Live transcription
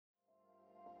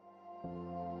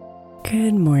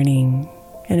Good morning,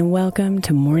 and welcome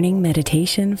to Morning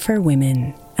Meditation for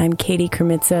Women. I'm Katie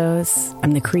Kermitzos.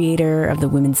 I'm the creator of the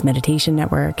Women's Meditation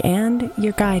Network and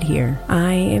your guide here.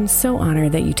 I am so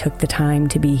honored that you took the time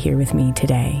to be here with me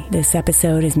today. This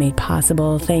episode is made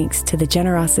possible thanks to the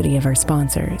generosity of our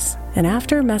sponsors. And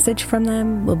after a message from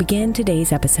them, we'll begin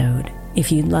today's episode.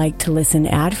 If you'd like to listen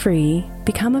ad-free,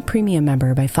 become a premium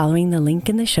member by following the link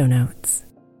in the show notes.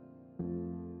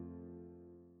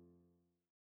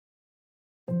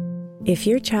 If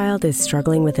your child is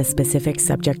struggling with a specific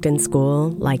subject in school,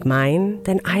 like mine,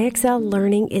 then IXL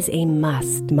Learning is a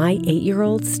must. My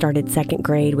 8-year-old started second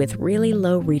grade with really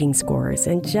low reading scores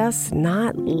and just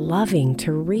not loving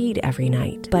to read every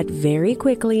night. But very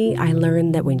quickly, I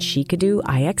learned that when she could do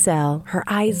IXL, her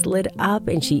eyes lit up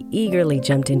and she eagerly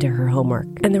jumped into her homework.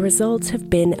 And the results have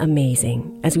been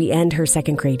amazing. As we end her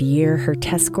second grade year, her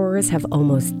test scores have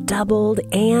almost doubled,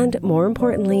 and more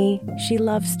importantly, she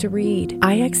loves to read.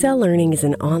 IXL Learning is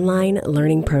an online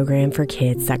learning program for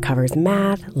kids that covers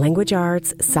math, language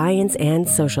arts, science, and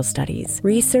social studies.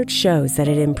 Research shows that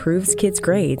it improves kids'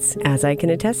 grades, as I can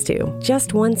attest to.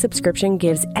 Just one subscription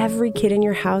gives every kid in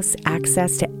your house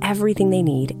access to everything they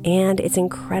need, and it's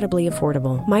incredibly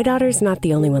affordable. My daughter's not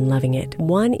the only one loving it.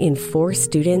 1 in 4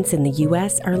 students in the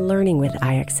U.S. are learning with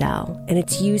IXL, and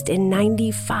it's used in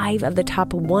 95 of the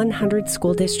top 100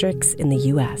 school districts in the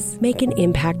U.S. Make an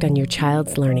impact on your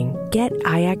child's learning. Get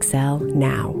IXL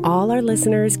now. All our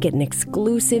listeners get an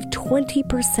exclusive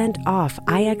 20% off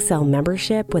IXL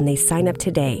membership when they sign up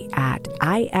today at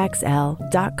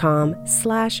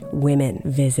IXL.com/women.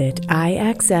 Visit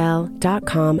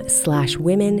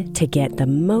IXL.com/women to get the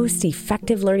most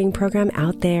effective learning program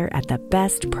out there at the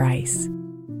best price.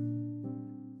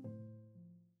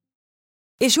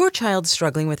 Is your child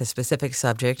struggling with a specific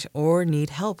subject or need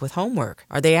help with homework?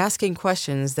 Are they asking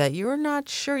questions that you're not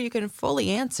sure you can fully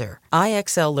answer?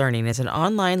 IXL Learning is an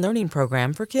online learning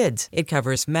program for kids. It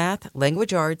covers math,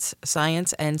 language arts,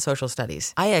 science, and social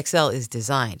studies. IXL is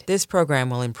designed. This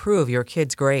program will improve your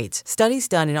kids' grades. Studies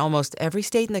done in almost every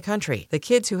state in the country. The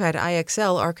kids who had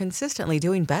IXL are consistently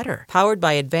doing better. Powered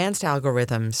by advanced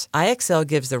algorithms, IXL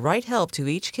gives the right help to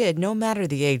each kid no matter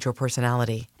the age or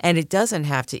personality. And it doesn't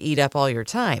have to eat up all your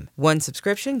time. One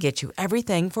subscription gets you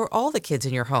everything for all the kids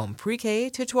in your home, pre-K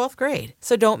to 12th grade.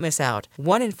 So don't miss out.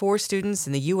 1 in 4 students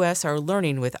in the U.S. are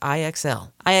learning with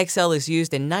IXL. IXL is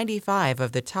used in 95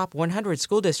 of the top 100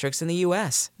 school districts in the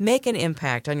U.S. Make an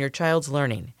impact on your child's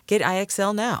learning. Get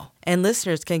IXL now. And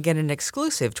listeners can get an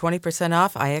exclusive 20%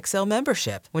 off IXL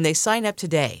membership when they sign up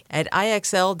today at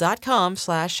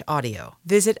IXL.com/audio.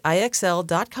 Visit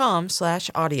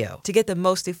IXL.com/audio to get the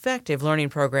most effective learning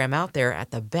program out there at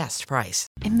the best price.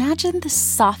 Imagine the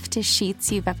softest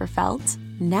sheets you've ever felt.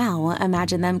 Now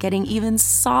imagine them getting even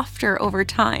softer over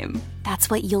time.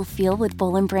 That's what you'll feel with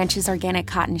Boll & Branch's organic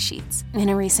cotton sheets. In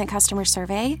a recent customer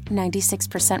survey,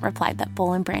 96% replied that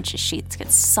Boll & Branch's sheets get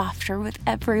softer with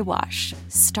every wash.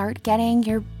 Start getting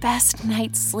your best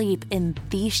night's sleep in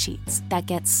these sheets that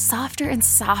get softer and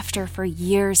softer for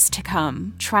years to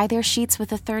come. Try their sheets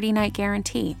with a 30-night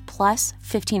guarantee, plus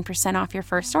 15% off your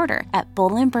first order at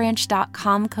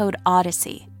bollandbranch.com code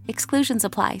Odyssey. Exclusions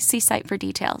apply. See site for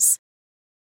details.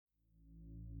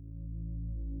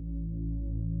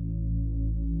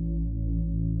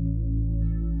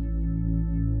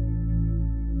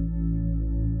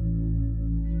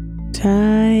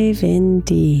 Dive in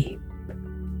deep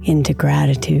into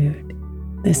gratitude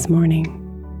this morning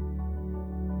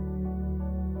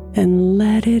and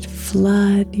let it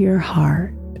flood your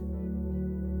heart.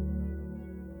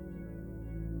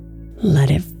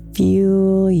 Let it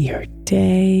fuel your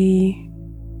day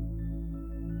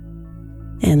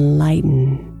and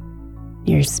lighten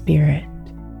your spirit.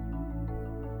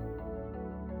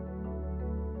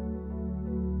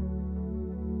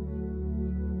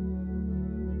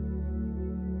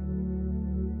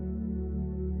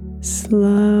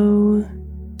 Slow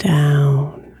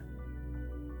down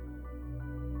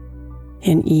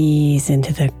and ease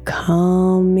into the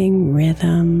calming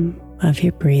rhythm of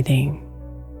your breathing.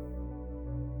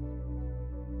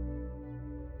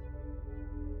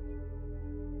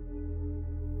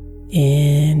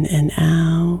 In and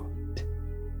out.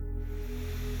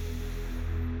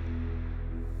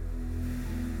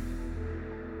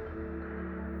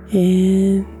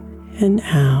 In and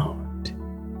out.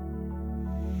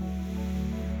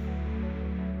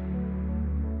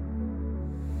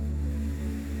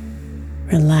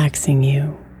 Relaxing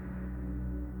you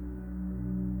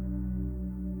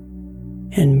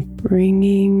and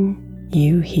bringing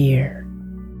you here.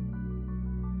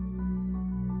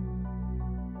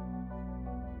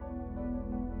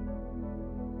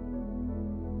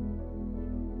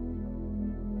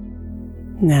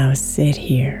 Now sit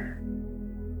here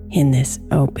in this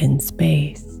open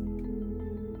space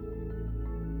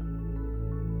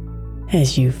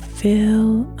as you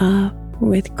fill up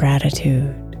with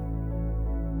gratitude.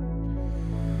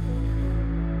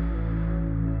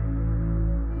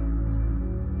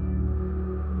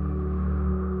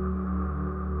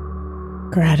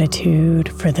 Gratitude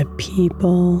for the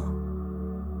people,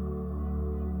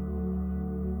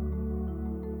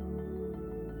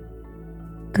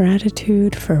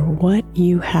 gratitude for what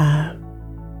you have,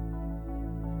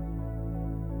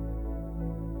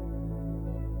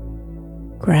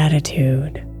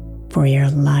 gratitude for your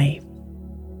life,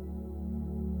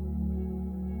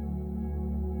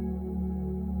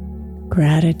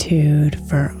 gratitude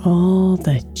for all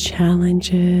the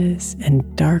challenges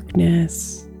and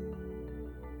darkness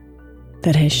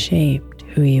that has shaped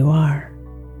who you are.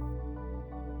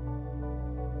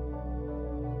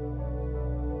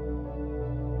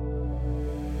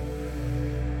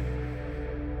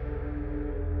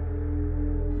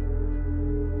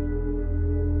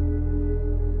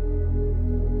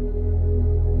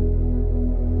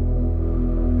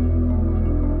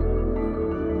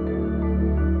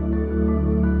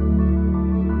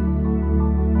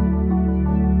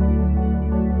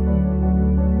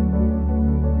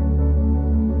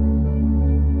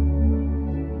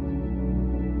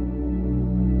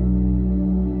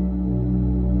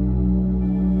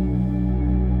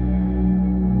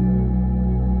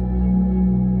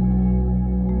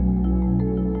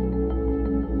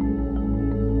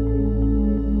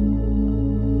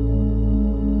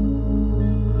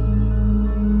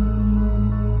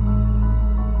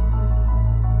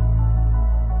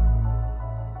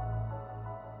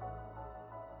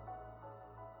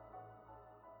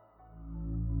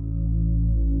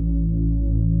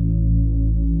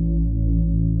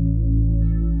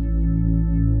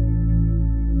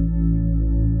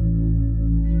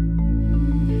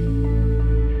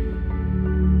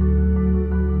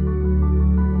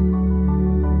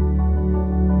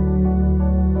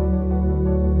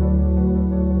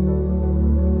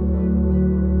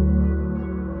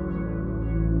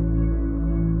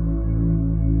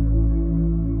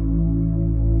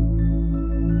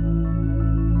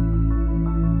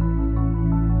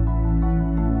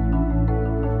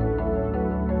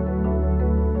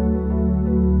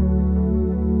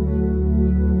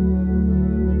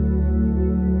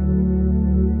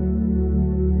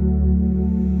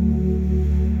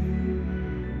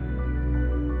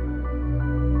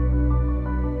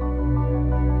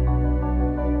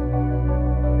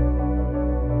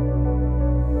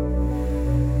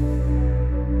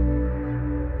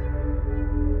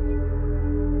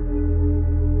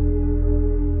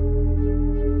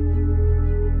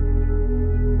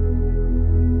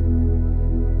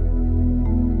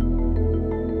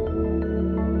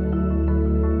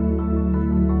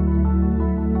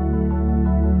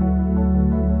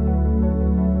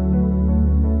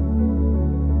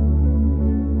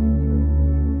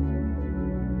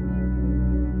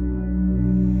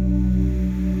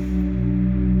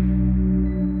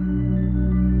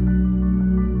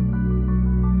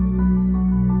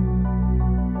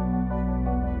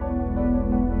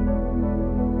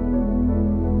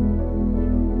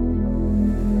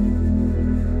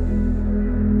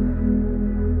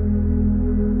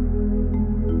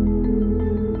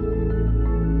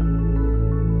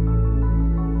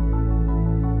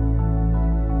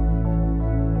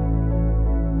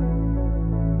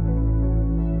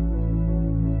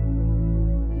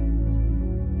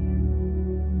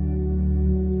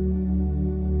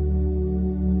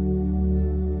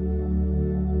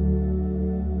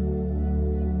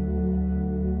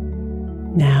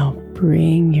 Now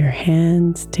bring your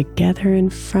hands together in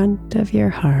front of your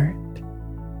heart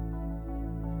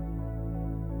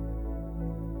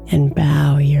and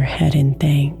bow your head in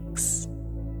thanks.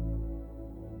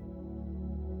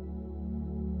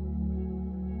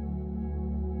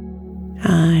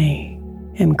 I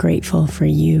am grateful for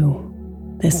you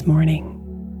this morning.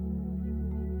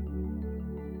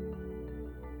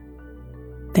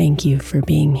 Thank you for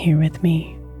being here with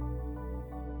me.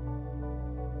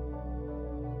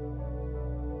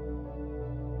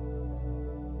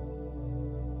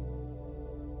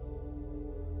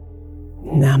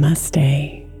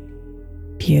 Namaste,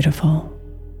 beautiful.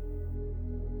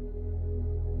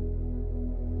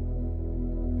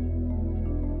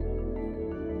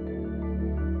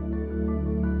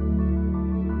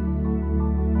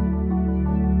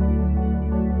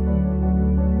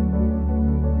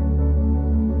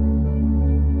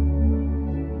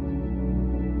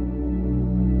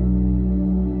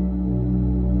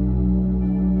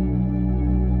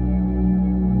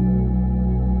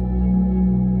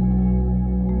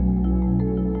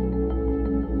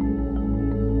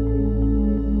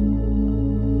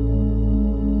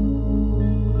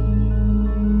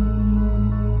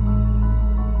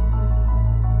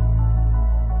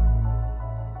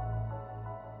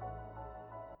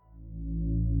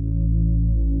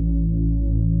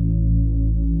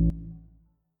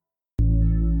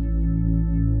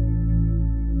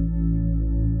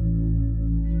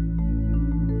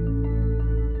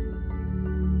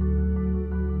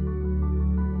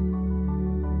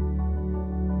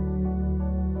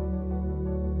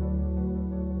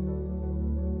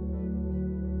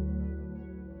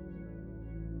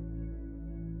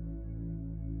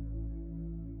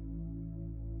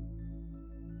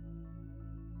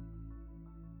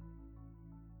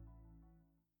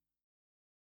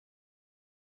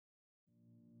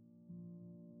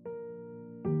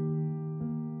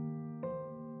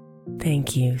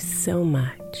 Thank you so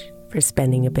much for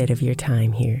spending a bit of your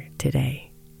time here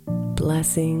today.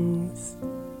 Blessings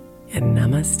and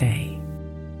namaste.